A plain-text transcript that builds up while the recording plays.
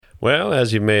Well,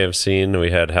 as you may have seen,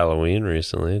 we had Halloween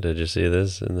recently. Did you see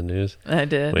this in the news? I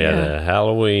did. We had a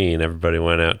Halloween. Everybody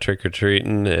went out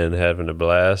trick-or-treating and having a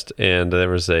blast. And there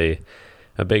was a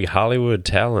big Hollywood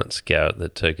talent scout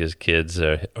that took his kids,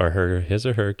 his or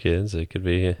her kids. It could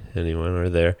be anyone or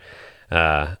their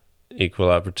equal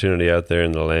opportunity out there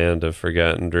in the land of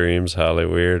forgotten dreams,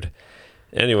 Hollyweird.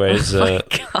 Anyways,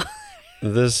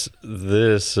 this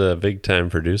big time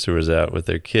producer was out with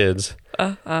their kids,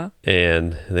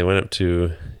 and they went up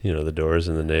to the doors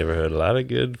in the neighborhood. A lot of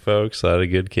good folks, a lot of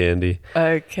good candy.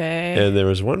 Okay. And there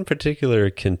was one particular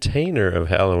container of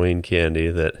Halloween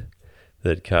candy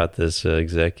that caught this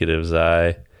executive's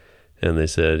eye, and they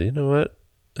said, "You know what?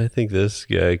 I think this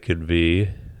guy could be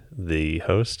the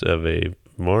host of a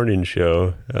morning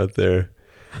show out there."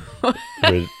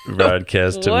 Would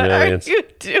broadcast to millions. What are you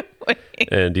doing?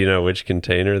 And do you know which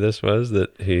container this was that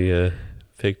he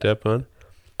picked up on?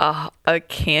 A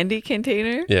candy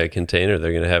container? Yeah, a container.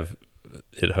 They're going to have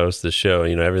it host the show.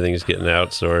 Everything's getting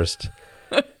outsourced,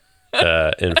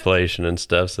 inflation and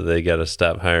stuff, so they got to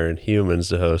stop hiring humans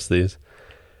to host these.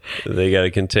 They got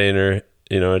a container.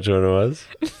 You know which one it was?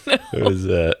 No.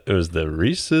 It was the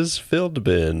Reese's Filled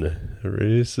Bin.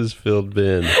 Reese's Filled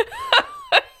Bin.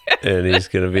 And he's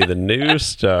going to be the new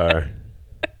star.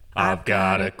 I've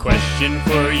got a question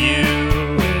for you.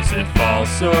 Is it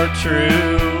false or true?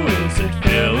 Is it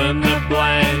fill in the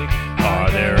blank? Are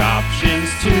there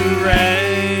options to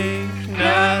rank?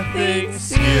 Nothing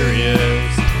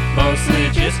serious, mostly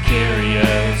just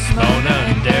curious. Mona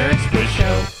and Derek's Quiz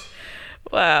Show.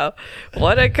 Wow.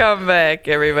 What a comeback,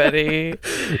 everybody.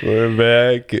 We're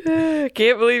back.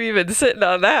 Can't believe you've been sitting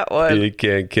on that one. You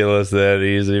can't kill us that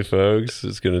easy, folks.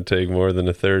 It's going to take more than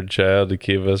a third child to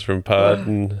keep us from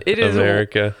podding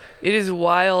America. It is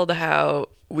wild how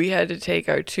we had to take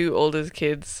our two oldest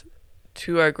kids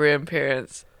to our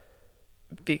grandparents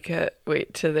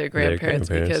to their grandparents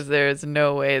because there is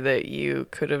no way that you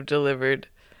could have delivered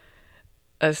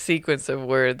a sequence of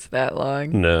words that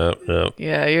long. No.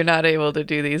 Yeah, you're not able to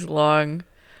do these long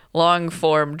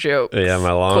form jokes. Yeah,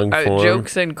 my long form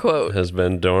jokes and quote has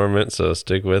been dormant, so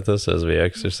stick with us as we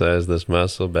exercise this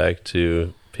muscle back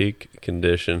to peak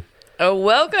condition. Oh,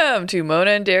 welcome to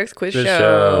Mona and Derek's Quiz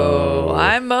Show.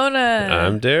 I'm Mona.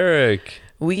 I'm Derek.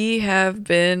 We have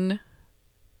been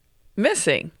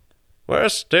missing. We're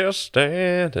still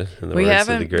standing. We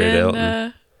haven't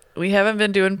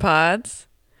been doing pods.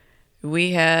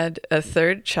 We had a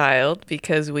third child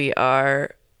because we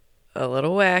are a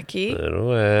little wacky. A little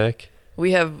whack.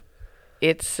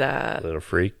 It's a little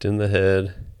freaked in the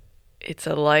head. It's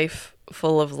a life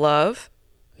full of love.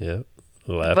 Yep.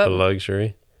 Laugh of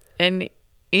luxury. And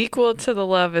equal to the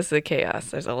love is the chaos.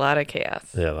 There's a lot of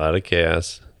chaos. Yeah, a lot of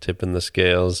chaos. Tipping the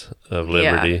scales of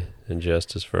liberty and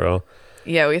justice for all.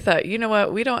 Yeah, we thought, you know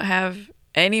what? We don't have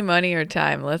any money or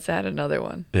time. Let's add another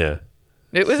one. Yeah.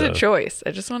 It was a choice.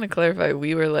 I just want to clarify.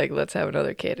 We were like, let's have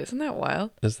another kid. Isn't that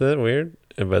wild? Is that weird?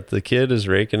 But the kid is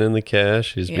raking in the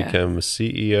cash. He's become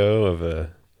CEO of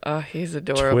a... Oh, he's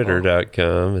adorable.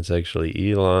 Twitter.com. It's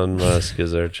actually Elon Musk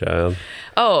is our child.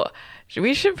 Oh,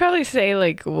 we should probably say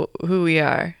like who we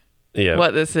are. Yeah.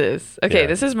 What this is. Okay,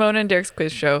 this is Mona and Derek's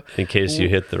Quiz Show. In case you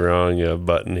hit the wrong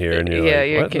button here and you're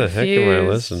like, what confused. The heck am I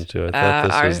listening to? I thought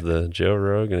this was the Joe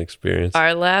Rogan experience.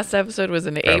 Our last episode was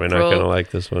in April. Probably not going to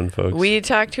like this one, folks. We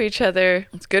talk to each other.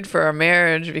 It's good for our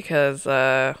marriage because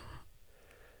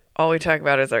all we talk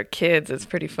about is our kids. It's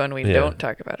pretty fun. We don't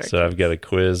talk about our kids. So I've got a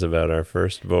quiz about our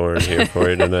firstborn here for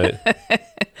you tonight.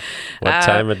 What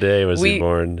time of day was he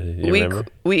born? You remember?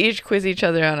 We each quiz each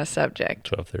other on a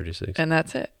subject. 12:36. And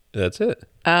that's it. That's it.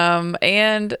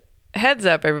 And heads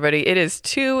up, everybody. It is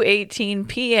 2:18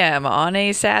 p.m. on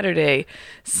a Saturday.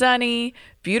 Sunny,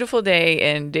 beautiful day.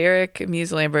 And Derek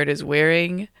Muse-Lambert is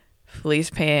wearing fleece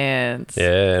pants.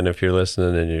 Yeah, and if you're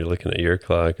listening and you're looking at your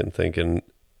clock and thinking,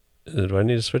 do I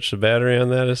need to switch the battery on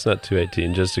that? It's not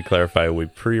 2:18. Just to clarify, we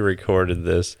pre-recorded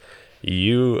this.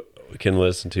 You can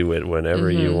listen to it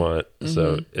whenever you want.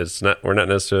 So we're not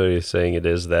necessarily saying it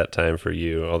is that time for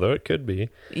you, although it could be.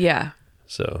 Yeah.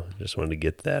 So just wanted to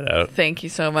get that out. Thank you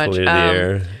so much. Clear the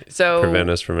air. So prevent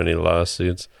us from any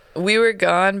lawsuits. We were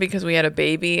gone because we had a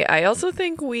baby. I also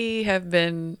think we have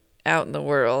been out in the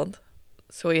world,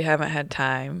 so we haven't had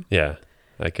time. Yeah.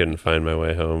 I couldn't find my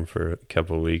way home for a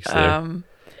couple of weeks there.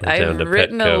 I've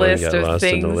written a list of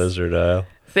in the lizard aisle.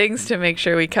 Things to make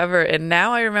sure we cover. And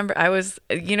now I remember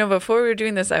before we were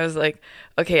doing this, I was like,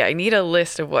 okay, I need a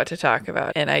list of what to talk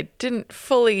about. And I didn't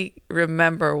fully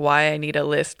remember why I need a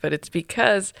list, but it's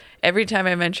because every time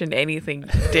I mention anything,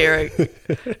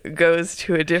 Derek goes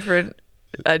to a different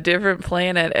a different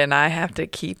planet, and I have to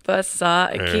keep the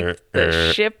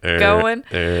ship going.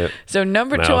 So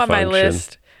number 2 on my Malfunction.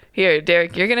 list. Here,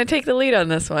 Derek, you're going to take the lead on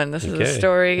this one. This is a Okay.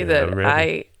 story Yeah, that I'm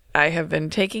ready. I have been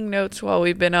taking notes while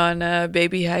we've been on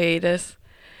baby hiatus.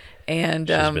 And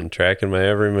She's been tracking my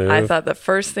every move. I thought the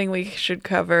first thing we should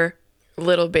cover,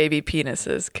 little baby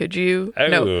penises. Could you? Oh,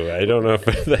 No. I don't know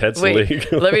if that's Wait,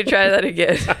 legal. let me try that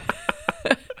again.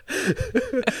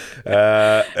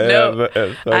 No,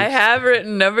 I have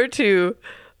written number 2.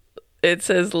 It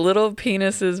says little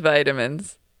penises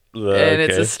vitamins. And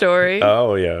it's a story.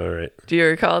 Oh, yeah, all right. Do you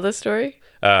recall the story?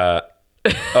 Oh,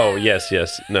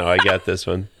 yes. No, I got this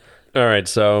one. All right,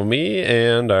 so me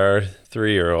and our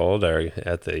 3-year-old are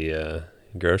at the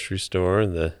grocery store,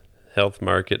 the health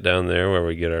market down there where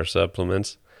we get our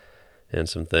supplements and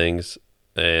some things.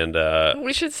 And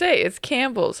We should say it's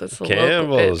Campbell's. It's the Campbell's,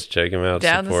 local, check them out.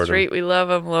 down the support 'em. street. We love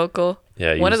them. Local.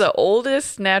 Yeah, One of the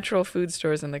oldest natural food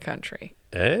stores in the country.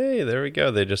 Hey, there we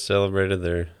go. They just celebrated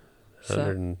their So-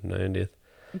 190th,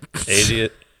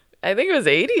 80th, I think it was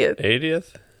 80th.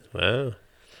 80th. Wow.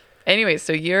 Anyway,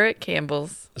 so you're at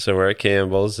Campbell's. So we're at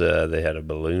Campbell's. They had a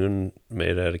balloon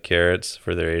made out of carrots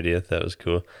for their 80th. That was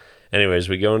cool. Anyways,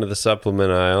 we go into the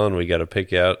supplement aisle and we got to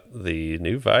pick out the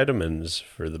new vitamins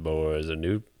for the boys.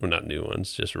 Not new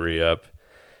ones, just re-up.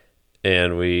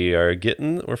 And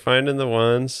we're finding the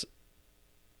ones.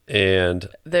 And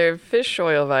Their fish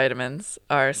oil vitamins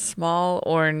are small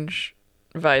orange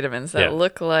vitamins that Yeah.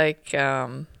 look like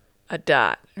a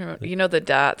dot. You know the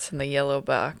dots in the yellow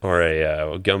box? or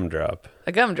a gumdrop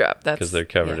A gumdrop. That's because they're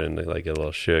covered yeah. in like a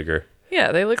little sugar.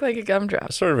 Yeah, they look like a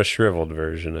gumdrop. Sort of a shriveled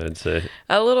version, I'd say.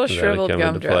 A little Does that shriveled come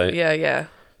into gumdrop. play? Yeah.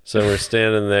 So we're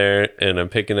standing there, and I'm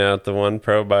picking out the one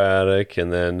probiotic,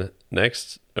 and then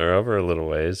next, or over a little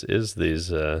ways, is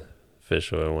these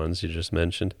fish oil ones you just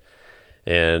mentioned.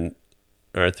 And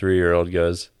our 3-year-old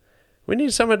goes, "We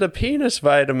need some of the penis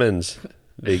vitamins,"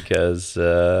 because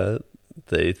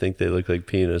they think they look like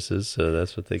penises, so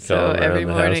that's what they call So them around every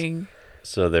the morning, house.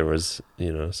 So there was,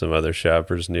 some other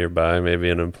shoppers nearby, maybe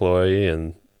an employee,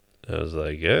 and I was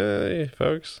like, "Hey,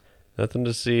 folks, nothing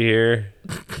to see here."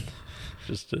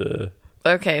 Just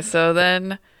Okay, so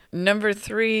then number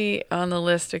 3 on the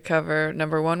list to cover.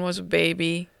 Number 1 was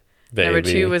baby. Number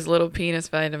 2 was little penis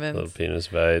vitamins. little penis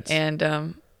bites.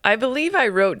 And I believe I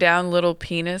wrote down little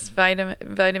penis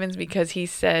vitamins because he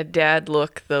said, "Dad,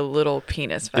 look, the little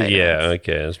penis vitamins." Yeah,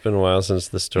 okay. It's been a while since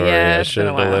the story. Yeah, I it's should been a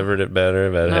have while. delivered it better,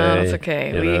 but No, hey, it's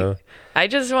okay. you know. I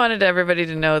just wanted everybody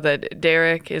to know that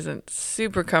Derek isn't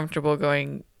super comfortable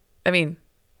going. I mean,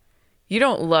 you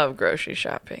don't love grocery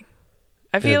shopping.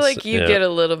 I feel It's- like you yeah. get a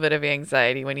little bit of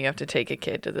anxiety when you have to take a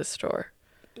kid to the store.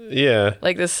 Yeah,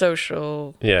 Like the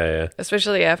social, yeah.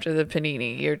 especially after the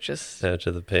panini, you're just,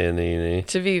 After the panini,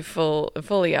 to be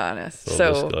fully honest. full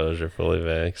So disclosure, fully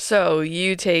vaxxed. So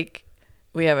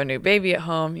we have a new baby at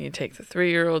home. You take the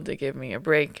 3-year-old to give me a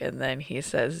break, and then he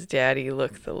says, "Daddy,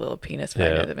 look, the little penis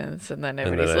Yeah. vitamins," and then And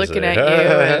everybody's then I looking say,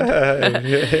 at you. And,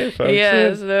 Hey, folks.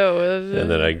 yes, no. And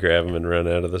then I grab them and run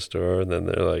out of the store, and then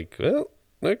they're like, "Well,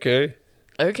 okay,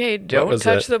 Okay, don't was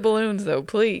touch that? the balloons though,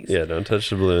 please. yeah, don't touch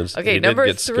the balloons." Okay, he number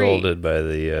did get 3. scolded by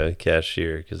the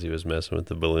cashier because he was messing with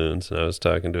the balloons, and I was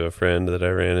talking to a friend that I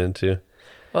ran into.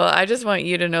 Well, I just want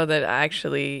you to know that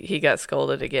actually he got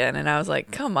scolded again, and I was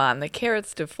like, "Come on, the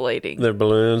carrot's deflating." They're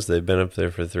balloons. They've been up there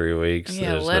for 3 weeks.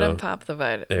 Yeah, There's let no him pop the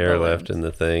vitamin. air left in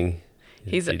the thing.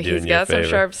 He's You doing got you a some favor.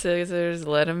 sharp scissors.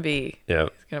 Let him be. Yep.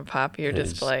 He's gonna pop your He's-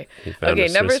 display. He found Okay,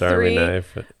 a number Swiss Army 3.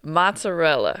 knife.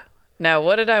 Mozzarella. Now,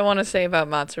 what did I want to say about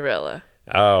mozzarella?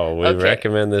 Oh, we Okay.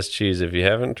 recommend this cheese. If you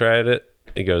haven't tried it,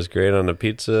 it goes great on a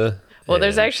pizza. Well,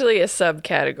 there's and- actually a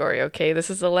subcategory. Okay, this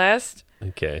is the last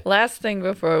Okay. thing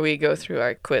before we go through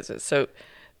our quizzes. So,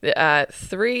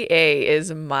 3A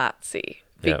is mozzie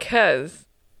Yep. because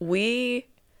we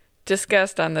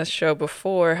discussed on this show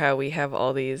before how we have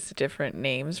all these different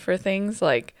names for things.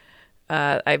 Like,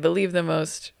 I believe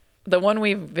the one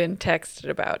we've been texted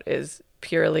about is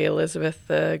Purely Elizabeth,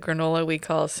 the granola we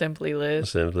call Simply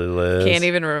Liz. Simply Liz. Can't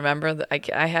even remember.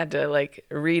 I had to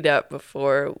read up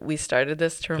before we started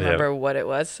this to remember what it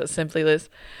was. So Simply Liz.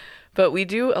 But we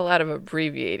do a lot of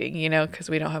abbreviating, because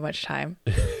we don't have much time.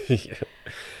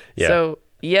 Yeah. So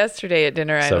yesterday at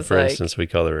dinner, I So, was for like, instance, we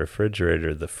call the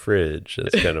refrigerator the fridge.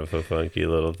 That's kind of a funky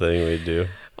little thing we do.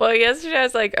 well, yesterday I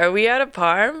was like, are we out of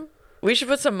parm? We should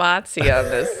put some mozzie on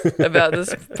this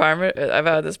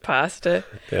about this pasta.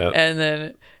 Yeah. And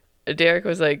then Derek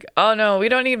was like, "Oh no, we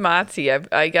don't need mozzie.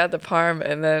 I got the parm."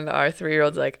 And then our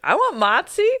 3-year-old's like, "I want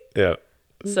mozzie." Yeah.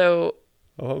 So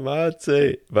Oh,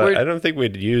 mozzie. But We're- I don't think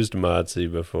we'd used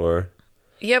mozzie before.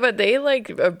 Yeah, but they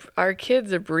like our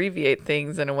kids abbreviate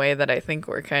things in a way that I think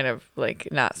we're kind of like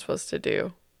not supposed to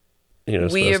do. You know,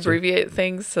 We abbreviate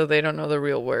things so they don't know the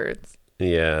real words.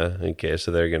 Yeah. Okay.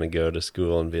 So they're going to go to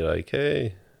school and be like,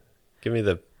 hey, give me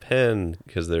the pen,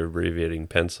 because they're abbreviating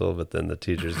pencil, but then the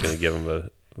teacher's going to give them a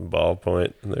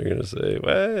ballpoint and they're going to say,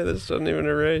 well, this doesn't even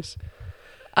erase.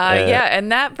 Yeah,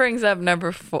 and that brings up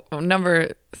number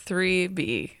 3B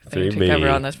thing to 3B. cover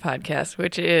on this podcast,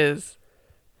 which is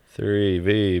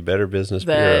 3B, Better Business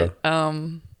Bureau.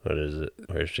 that What is it?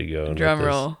 Where's she going? Drum with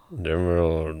this? roll. Drum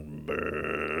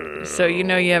roll. So you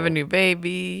know you have a new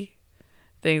baby,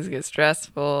 things get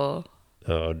stressful,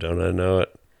 Oh, don't I know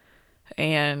it?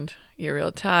 and you're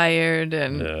real tired.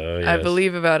 And Oh, I yes.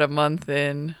 believe about a month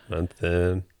in, Month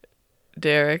in.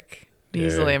 Derek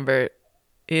Lambert,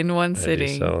 in one I do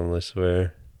sitting, solemnly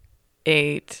swear.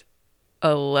 ate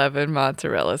 11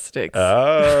 mozzarella sticks.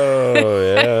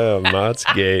 Oh, yeah. Mott's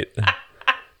Gate.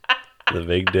 The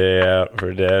big day out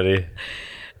for Daddy.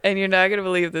 And you're not going to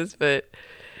believe this, but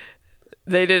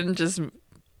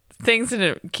things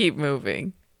didn't keep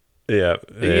moving. Yeah.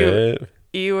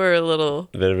 You were a little,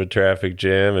 Bit of a traffic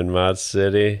jam in Mott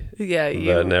City. yeah,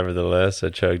 But nevertheless, I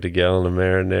chugged a gallon of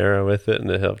marinara with it, and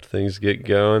it helped things get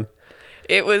going.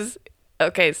 it was,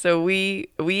 okay, so we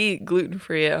eat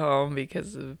gluten-free at home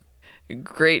because of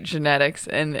great genetics,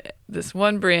 and this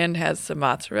one brand has some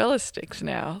mozzarella sticks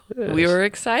now. We Yes. were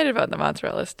excited about the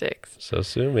mozzarella sticks, So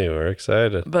sue me, we're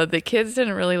excited. but the kids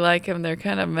didn't really like them. They're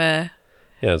kind of meh.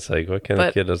 Yeah, it's like, what kind But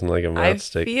of kid doesn't like a I Mott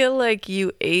stick? feel like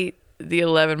you ate the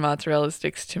 11 mozzarella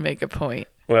sticks to make a point.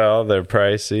 Well, they're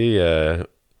pricey.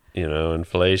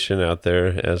 Inflation out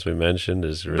there, as we mentioned,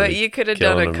 is really But you could have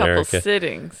done a killing couple America.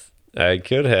 sittings. I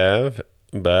could have,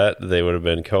 but they would have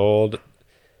been cold.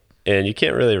 And you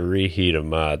can't really reheat a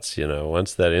Mott's,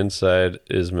 Once that inside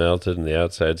is melted and the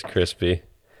outside's crispy,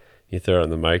 you throw it in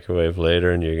the microwave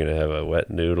later and you're going to have a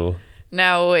wet noodle.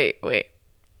 Now, wait.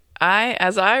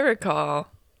 As I recall,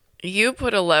 you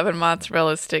put 11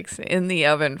 mozzarella sticks in the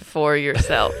oven for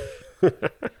yourself.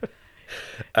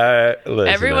 Listen,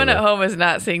 Everyone at home is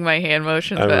not seeing my hand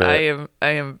motions, but I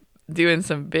am doing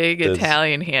some big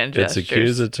Italian hand It's gestures.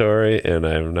 accusatory, and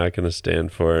I'm not going to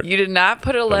stand for it. You did not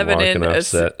put 11 in. walking off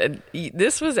set.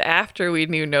 This was after we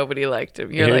knew nobody liked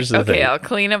them. You're Here's like, the okay, thing. I'll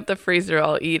clean up the freezer.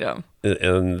 I'll eat them.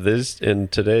 And in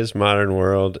today's modern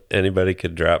world, anybody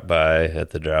could drop by at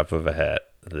the drop of a hat.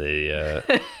 They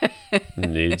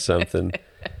need something.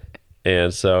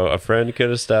 And so a friend could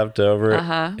have stopped over.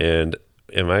 Uh-huh. And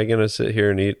am I going to sit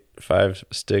here and eat 5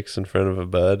 sticks in front of a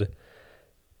bud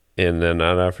and then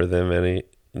not offer them any?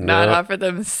 Not No, offer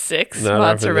them 6 not offer them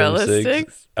mozzarella 6.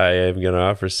 sticks. I am going to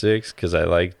offer 6 because I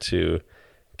like to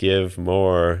give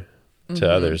more to Mm-hmm.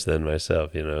 others than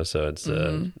myself, So it's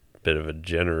a bit of a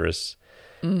generous,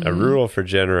 a rule for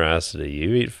generosity.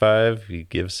 You eat 5, you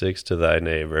give 6 to thy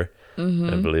neighbor.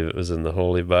 I believe it was in the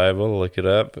Holy Bible. Look it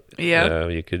up. Yeah.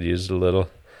 You could use a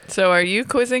little. So are you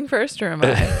quizzing first or am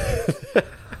I?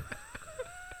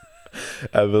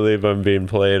 I believe I'm being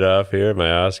played off here. My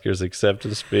Oscars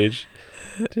acceptance speech.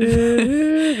 Do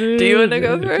you want to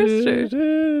go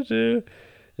first?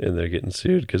 And they're getting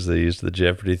sued because they used the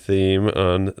Jeopardy theme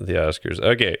on the Oscars.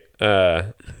 Okay.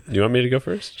 You want me to go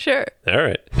first? Sure. All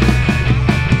right.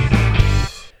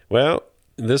 Well,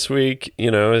 this week,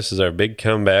 this is our big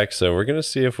comeback, so we're going to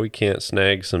see if we can't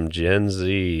snag some Gen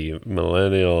Z,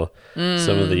 millennial,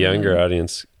 some of the younger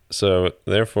audience. So,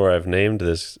 therefore, I've named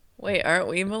this. Wait, aren't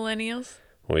we millennials?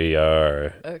 We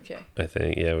are, Okay. I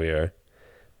think. Yeah, we are.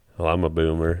 Well, I'm a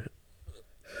boomer.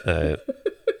 I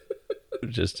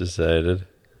just decided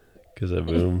because I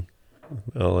boom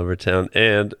all over town.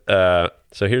 And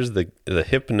so here's the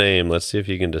hip name. Let's see if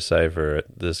you can decipher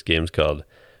it. This game's called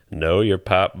Know Your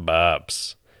Pop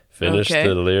Bops. Finish Okay.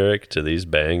 the lyric to these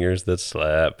bangers that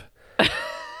slap.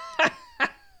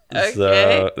 Okay.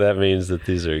 So that means that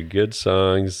these are good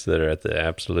songs that are at the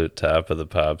absolute top of the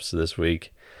pops this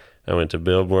week. I went to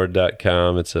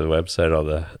billboard.com. It's a website all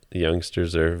the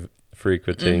youngsters are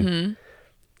frequenting. Mm-hmm.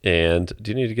 And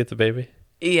do you need to get the baby?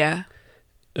 Yeah.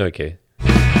 Okay.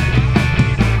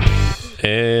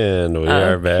 And we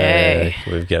are Okay. back.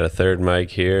 We've got a third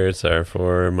mic here. It's our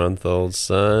 4-month-old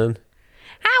son.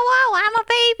 Hello, I'm a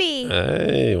baby.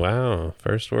 Hey, wow.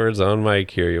 First words on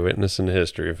mic here. You're witnessing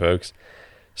history, folks.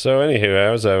 So,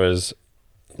 anywho, as I was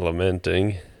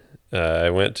lamenting, I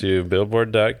went to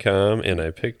billboard.com and I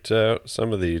picked out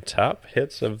some of the top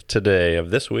hits of today,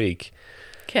 of this week.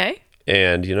 Okay.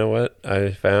 And you know what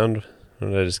I found,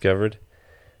 what I discovered?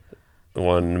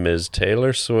 One Ms.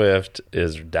 Taylor Swift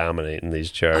is dominating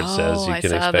these charts, as you I can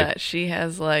saw expect. that. She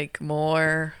has like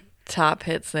more top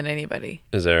hits than anybody.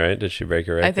 Is that right? Did she break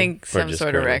a record? I think Or some just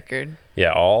sort of currently? record.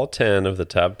 Yeah, all 10 of the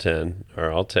top 10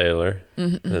 are all Taylor.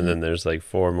 Mm-hmm. And then there's like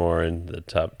 4 more in the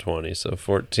top 20. So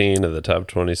 14 of the top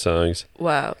 20 songs.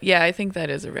 Wow. Yeah, I think that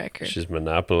is a record. She's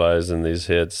monopolizing these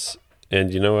hits.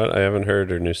 And you know what? I haven't heard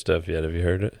her new stuff yet. Have you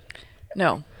heard it?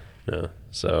 No. No.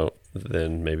 So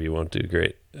then maybe you won't do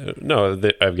great. No,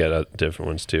 I've got different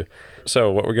ones too.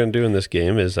 So what we're going to do in this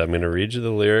game is I'm going to read you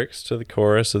the lyrics to the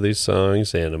chorus of these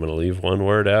songs, and I'm going to leave one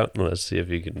word out, and let's see if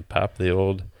you can pop the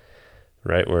old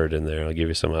right word in there. I'll give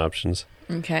you some options.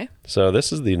 Okay. So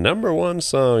this is the number 1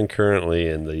 song currently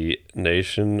in the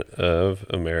nation of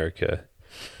America,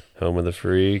 home of the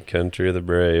free, country of the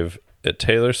brave.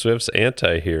 Taylor Swift's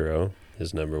Anti-Hero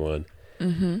is number 1.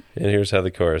 Mm-hmm. And here's how the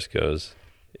chorus goes.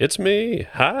 It's me.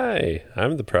 Hi,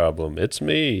 I'm the problem. It's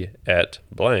me. At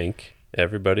blank,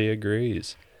 everybody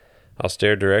agrees. I'll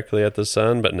stare directly at the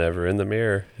sun, but never in the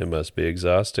mirror. It must be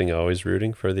exhausting, always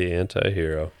rooting for the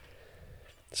anti-hero.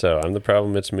 So, I'm the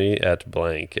problem. It's me. At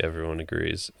blank, everyone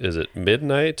agrees. Is it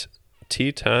midnight,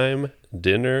 tea time,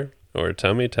 dinner, or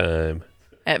tummy time?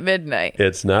 At midnight.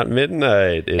 It's not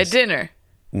midnight. At It's dinner.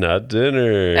 not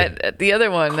dinner. At the other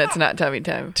one that's not tummy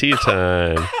time. Tea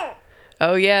time.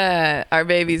 Oh, yeah. Our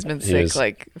baby's been sick was-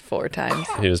 like 4 times.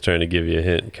 He was trying to give you a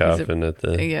hint, coughing at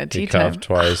the. yeah, he tea coughed time.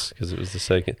 twice because it was the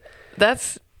second.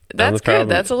 That's the good. problem.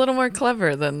 That's a little more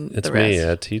clever than It's the rest. me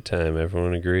at tea time.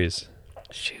 Everyone agrees.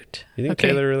 Shoot. You think Okay.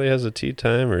 Taylor really has a tea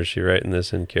time, or is she writing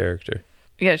this in character?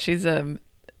 Yeah, she's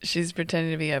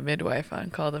pretending to be a midwife on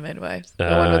Call the Midwives. The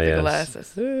one with the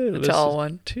glasses. Hey, The this tall is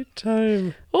one. Tea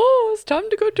time. Oh, it's time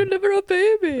to go deliver a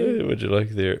baby. Hey, would you like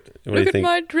the? What do you Look at think?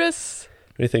 my dress.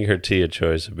 What do you think her tea of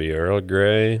choice would be? Earl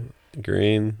Grey,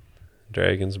 green,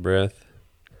 dragon's breath,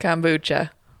 Kombucha.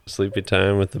 sleepy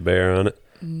time with the bear on it,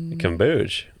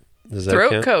 kombucha. Does that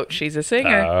Throat count? coat. She's a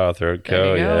singer. Oh, throat There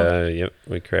coat. you go. Yeah, yep.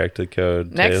 We cracked the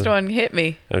code. Next Taylor. one, hit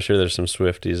me. I'm sure there's some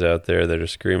Swifties out there that are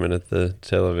screaming at the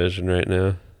television right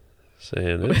now,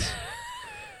 saying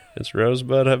it's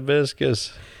Rosebud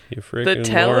Hibiscus. You freaking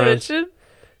The morons. television?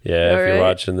 Yeah, if All you're right.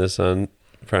 watching this on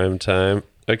prime time.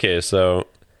 Okay, so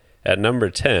at number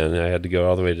 10, I had to go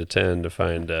all the way to 10 to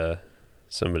find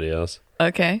somebody else.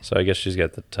 Okay. So I guess she's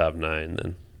got the top 9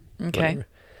 then. Okay. Whatever.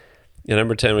 At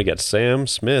number 10, we got Sam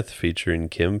Smith featuring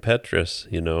Kim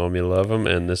Petras. You know him, you love him,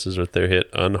 and this is with their hit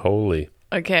Unholy.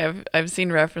 Okay, I've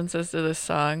seen references to this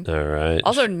song. All right.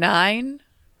 Also,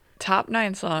 top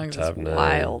 9 songs Top is 9.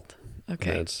 wild.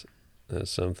 Okay.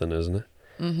 That's something, isn't it?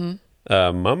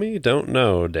 Mm-hmm. Mummy don't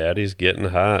know Daddy's getting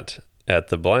hot at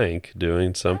the blank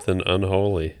doing something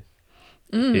unholy.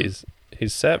 He's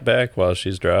sat back while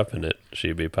she's dropping it.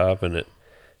 She be popping it.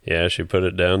 Yeah, she put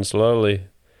it down slowly.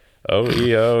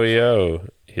 Oh-ee-oh-ee-oh.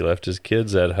 He left his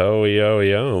kids at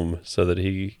ho-ee-oh-ee-ome so that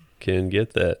he can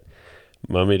get that.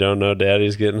 Mummy don't know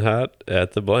Daddy's getting hot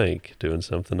at the blank doing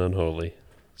something unholy.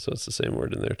 So it's the same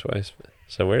word in there twice.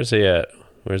 So where's he at?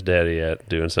 Where's Daddy at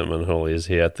doing something unholy? Is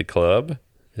he at the club?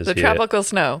 Is The he Tropical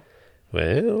Snow.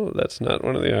 Well, that's not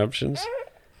one of the options.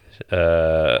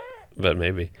 But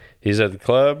maybe. He's at the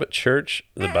club, church,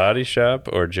 the body shop,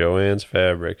 or Joanne's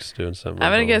Fabrics doing something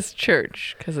I'm going to unholy. guess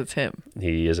church because it's him.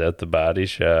 He is at the body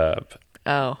shop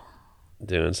Oh.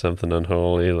 doing something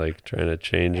unholy, like trying to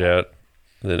change out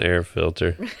an air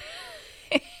filter.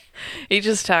 He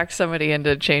just talked somebody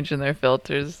into changing their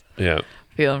filters. Yeah.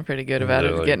 Feeling pretty good about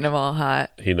They're it. like- Getting them all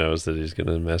hot. He knows that he's going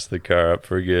to mess the car up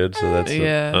for good, so that's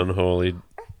Yeah. an unholy,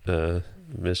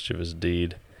 mischievous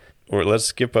deed. Or let's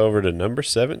skip over to number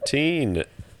 17.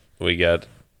 We got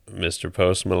Mr.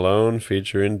 Post Malone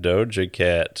featuring Doja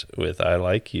Cat with I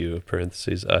Like You,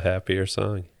 parentheses, a happier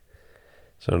song.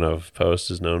 So I don't know if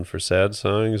Post is known for sad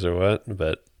songs or what,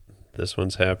 but this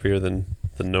one's happier than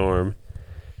the norm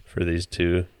for these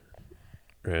two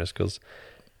rascals.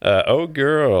 Oh,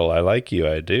 girl, I like you,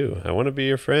 I do. I want to be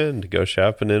your friend. Go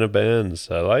shopping in a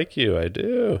Benz. I like you, I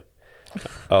do.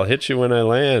 I'll hit you when I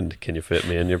land. Can you fit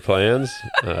me in your plans?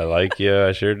 I like you,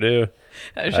 I sure do.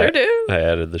 I sure do. I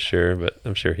added the sure, but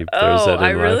I'm sure he throws that in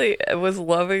I live. really was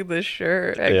loving this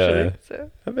shirt, actually. Yeah.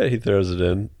 So. I bet he throws it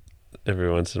in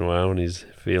every once in a while when he's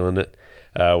feeling it.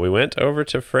 We went over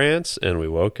to France and we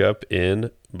woke up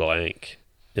in blank.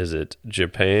 Is it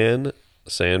Japan,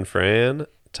 San Fran,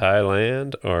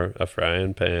 Thailand, or a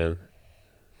frying pan?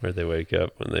 Where'd they wake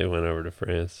up when they went over to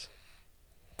France?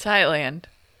 Thailand.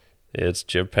 It's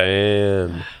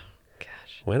Japan.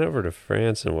 Gosh. Went over to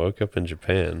France and woke up in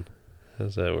Japan.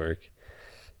 How's that work?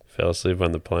 Fell asleep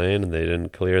on the plane and they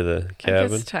didn't clear the I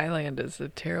cabin. guess Thailand is a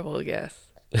terrible guess.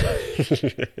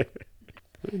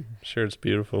 Sure, it's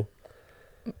beautiful.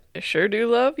 I sure do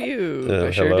love you.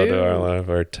 I sure Hello do. to all of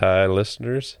our Thai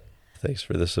listeners. Thanks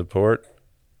for the support.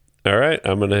 All right,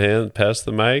 I'm going to pass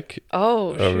the mic Oh,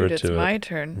 over shoot, it's to my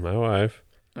turn. my wife.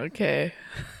 Okay.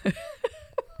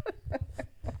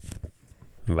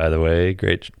 By the way,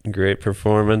 great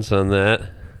performance on that.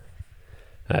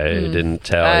 I didn't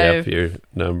tally up your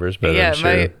numbers, but yeah, I'm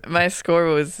sure. my score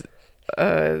was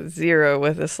 0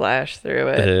 with a slash through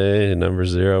it. Hey, number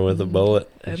 0 with a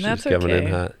bullet. And She's that's coming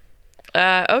in okay.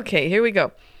 hot. Okay, here we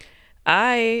go.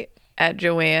 At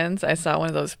Joann's, I saw one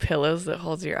of those pillows that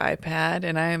holds your iPad,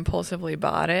 and I impulsively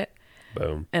bought it,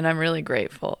 Boom. and I'm really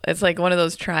grateful. It's like one of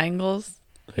those triangles.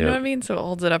 You know Yeah. what I mean? So it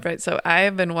holds it upright. So I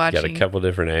have been watching. Got a couple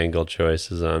different angle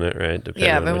choices on it, right? Depending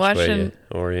Yeah, I've on been which way watching- you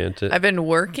orient it. I've been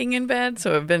working in bed,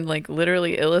 so I've been like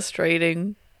literally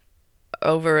illustrating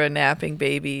over a napping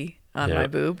baby on Yeah. my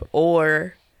boob,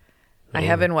 or I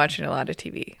have been watching a lot of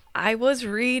TV. I was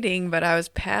reading, but I was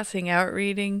passing out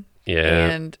reading. Yeah.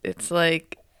 And it's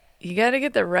like, you got to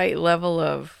get the right level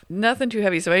of nothing too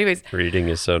heavy. So, anyways, Reading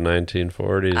is so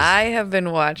 1940s. I have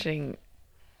been watching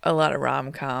a lot of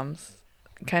rom-coms,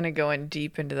 kind of going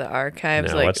deep into the archives.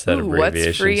 Now, like, what's that what's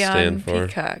abbreviation free on stand for?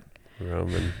 Peacock?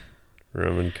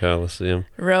 Roman Coliseum.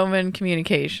 Roman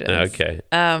Communications. Okay.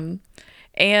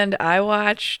 And I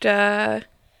watched The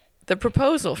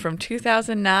Proposal from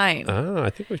 2009. Oh, I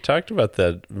think we've talked about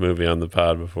that movie on the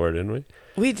pod before, didn't we?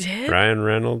 We did? Ryan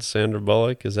Reynolds, Sandra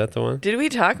Bullock, is that the one? Did we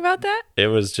talk about that? It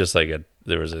was just like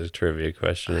there was a trivia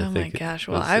question. I Oh think my gosh.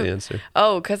 was Well, the answer.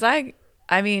 Oh, because I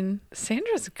mean,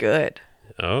 Sandra's good.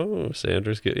 Oh,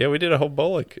 Sandra's good. Yeah, we did a whole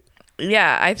Bullock.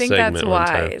 Yeah, I think that's Segment one why.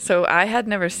 time. So I had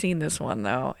never seen this one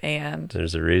though, and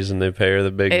There's a reason they pay her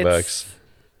the big It's- bucks.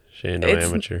 She ain't no it's-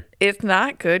 amateur. it's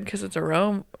not good because it's a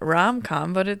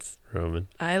rom-com, but Roman.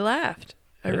 I laughed.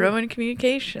 Yeah. Roman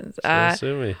Communications. So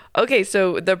sue me. Okay,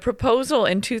 so The Proposal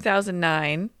in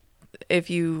 2009,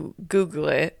 if you Google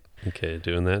it, Okay,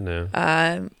 doing that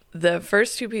now. the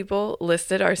first two people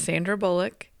listed are Sandra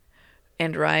Bullock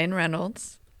and Ryan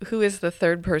Reynolds, who is the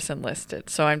third person listed.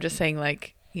 So I'm just saying,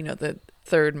 like, you know, the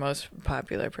third most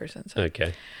popular person. So,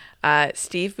 Okay.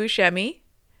 Steve Buscemi,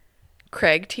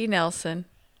 Craig T. Nelson,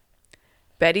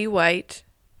 Betty White,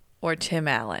 or Tim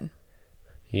Allen.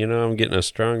 You know, I'm getting a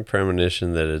strong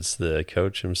premonition that it's the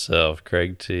coach himself,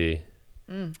 Craig T.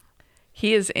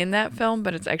 He is in that film,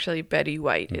 but it's actually Betty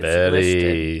White. Is listed.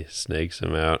 Betty snakes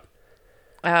him out.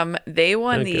 They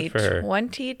won Oh, the good for her.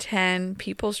 2010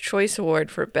 People's Choice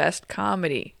Award for Best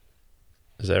Comedy.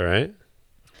 Is that right?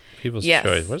 People's Yes.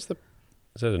 Choice. Is that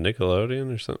a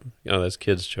Nickelodeon or something? Oh, that's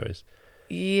Kids' Choice.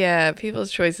 Yeah,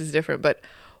 People's Choice is different, but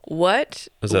what?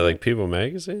 Is that like People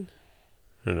Magazine?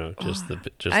 Or no, just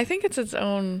I think it's its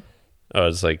own. Oh,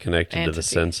 it's like connected to the entity.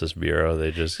 Census Bureau. They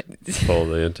just poll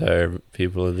the entire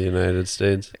people of the United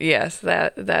States. Yes,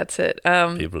 that's it.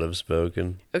 People have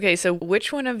spoken. Okay, so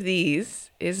which one of these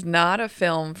is not a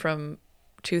film from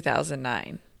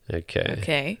 2009? Okay.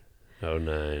 Okay,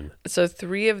 09. so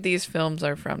 3 of these films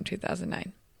are from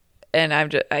 2009, and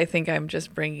I think I'm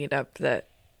just bringing it up that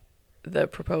The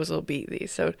Proposal beat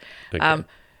these. So, Okay.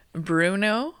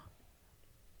 Bruno,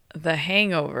 The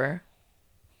Hangover,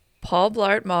 Paul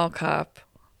Blart Mall Cop,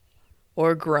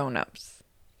 or Grown Ups.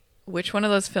 Which one of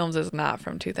those films is not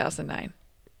from 2009?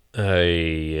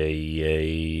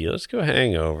 Let's go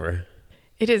Hangover.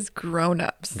 It is Grown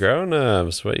Ups. Grown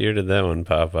Ups. What year did that one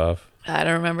pop off? I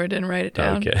don't remember. Didn't write it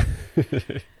down.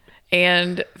 Okay.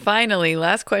 And finally,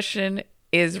 last question: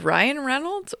 is Ryan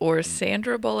Reynolds or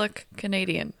Sandra Bullock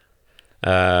Canadian?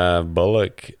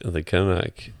 Bullock, the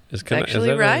Canuck. Is Canuck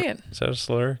Actually, is that Ryan. Is that a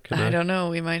slur? Canuck? I don't know.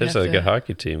 We might There's have like to. a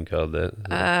hockey team called that.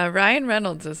 Ryan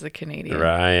Reynolds is the Canadian.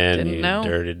 Ryan, Didn't you know.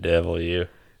 dirty devil, you.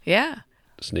 Yeah.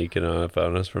 Sneaking up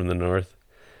on us from the north.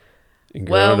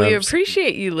 Well, we Grown-Ups-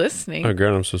 appreciate you listening. Oh,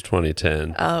 Grown Ups was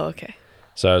 2010. Oh, okay.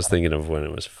 So I was thinking of when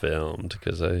it was filmed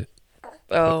because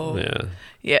Oh, yeah.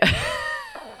 yeah.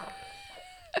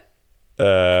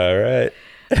 All right.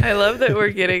 I love that we're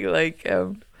getting like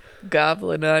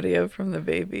goblin audio from the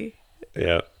baby.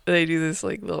 Yeah. They do this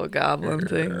like little goblin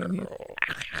thing.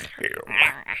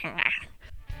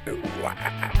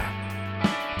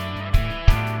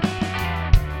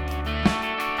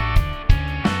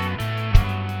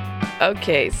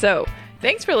 Okay, so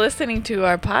thanks for listening to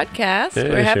our podcast. Yeah,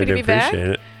 We're happy sure to do be back.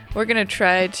 appreciate it. We're going to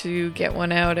try to get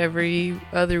one out every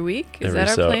other week. Is that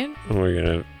our plan? We're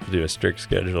going to do a strict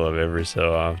schedule of every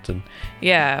so often,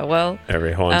 Yeah, well,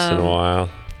 every once in a while.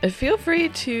 feel free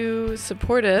to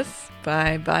support us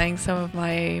by buying some of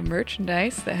my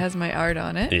merchandise that has my art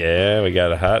on it. Yeah, we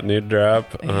got a hot new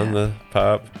drop on the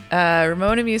pop.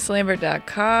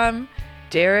 RamonaMuseLambert.com.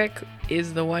 Derek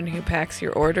is the one who packs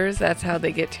your orders. That's how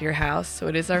they get to your house. So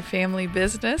it is our family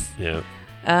business. Yeah.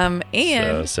 And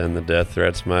So send the death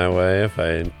threats my way if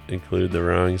I include the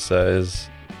wrong size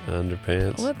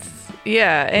underpants. We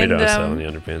and don't sell any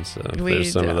underpants, so if we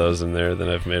there's some don't. of those in there, then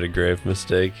I've made a grave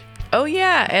mistake. oh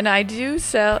yeah, and I do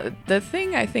sell the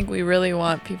thing I think we really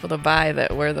want people to buy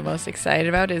that we're the most excited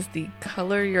about is the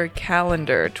Color Your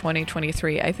Calendar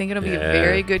 2023. I think it'll be a Yeah.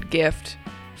 very good gift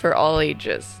for all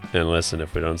ages. And listen,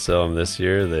 if we don't sell them this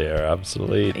year, they are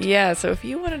obsolete. Yeah, so if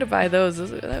you wanted to buy those,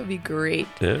 that would be great.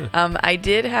 Yeah. I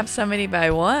did have somebody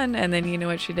buy one, and then you know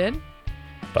what she did?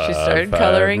 She Bought started 5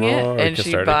 coloring more, it, and she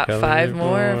started bought coloring 5 it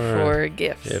more for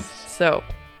gifts. Gifts. So,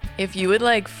 if you would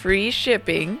like free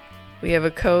shipping, we have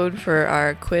a code for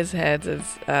our quiz heads.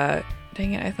 It's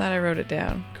dang it, I thought I wrote it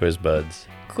down. Quiz Buds.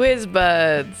 Quiz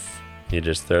Buds. You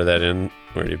just throw that in.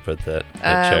 Where do you put that?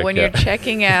 At When you're checkout?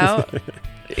 checking out,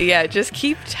 yeah, just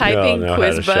keep typing You all know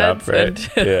Quiz how to shop, Buds right?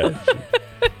 until Yeah.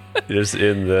 Just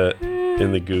in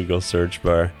the Google search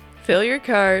bar. fill your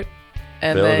cart,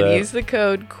 and Fill it then up. use the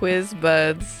code Quiz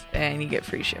Buds, and you get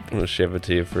free shipping. We'll ship it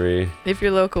to you free. If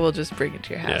you're local, we'll just bring it to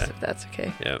your house Yeah. if that's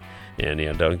okay. Yep.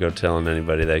 And don't go telling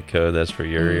anybody that code. That's for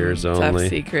your ears Top only.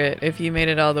 secret. If you made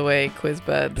it all the way, Quiz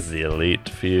Buds. The elite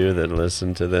few that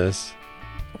listen to this.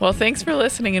 Well, thanks for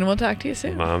listening, and we'll talk to you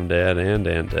soon. Mom, Dad, and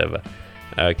Aunt Eva.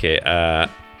 Okay,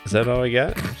 is that all we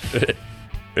got?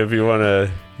 If you want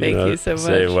to Thank you so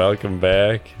say much. welcome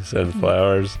back, send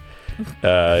flowers,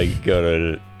 go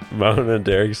to Mona and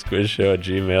Derek's Quiz Show at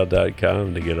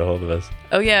gmail.com to get a hold of us.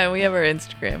 Oh, yeah, and we have our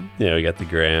Instagram. Yeah, we got the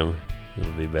gram.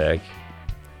 It'll be back.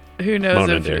 Who knows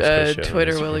Mona and Derek's Quiz if Show on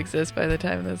Twitter will Instagram. exist by the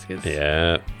time this gets...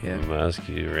 Yeah, Yeah. Musk,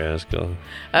 you rascal.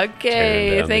 Okay, Tearing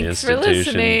down the thanks for institution.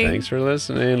 listening. Thanks for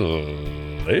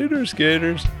listening. Later,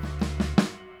 skaters.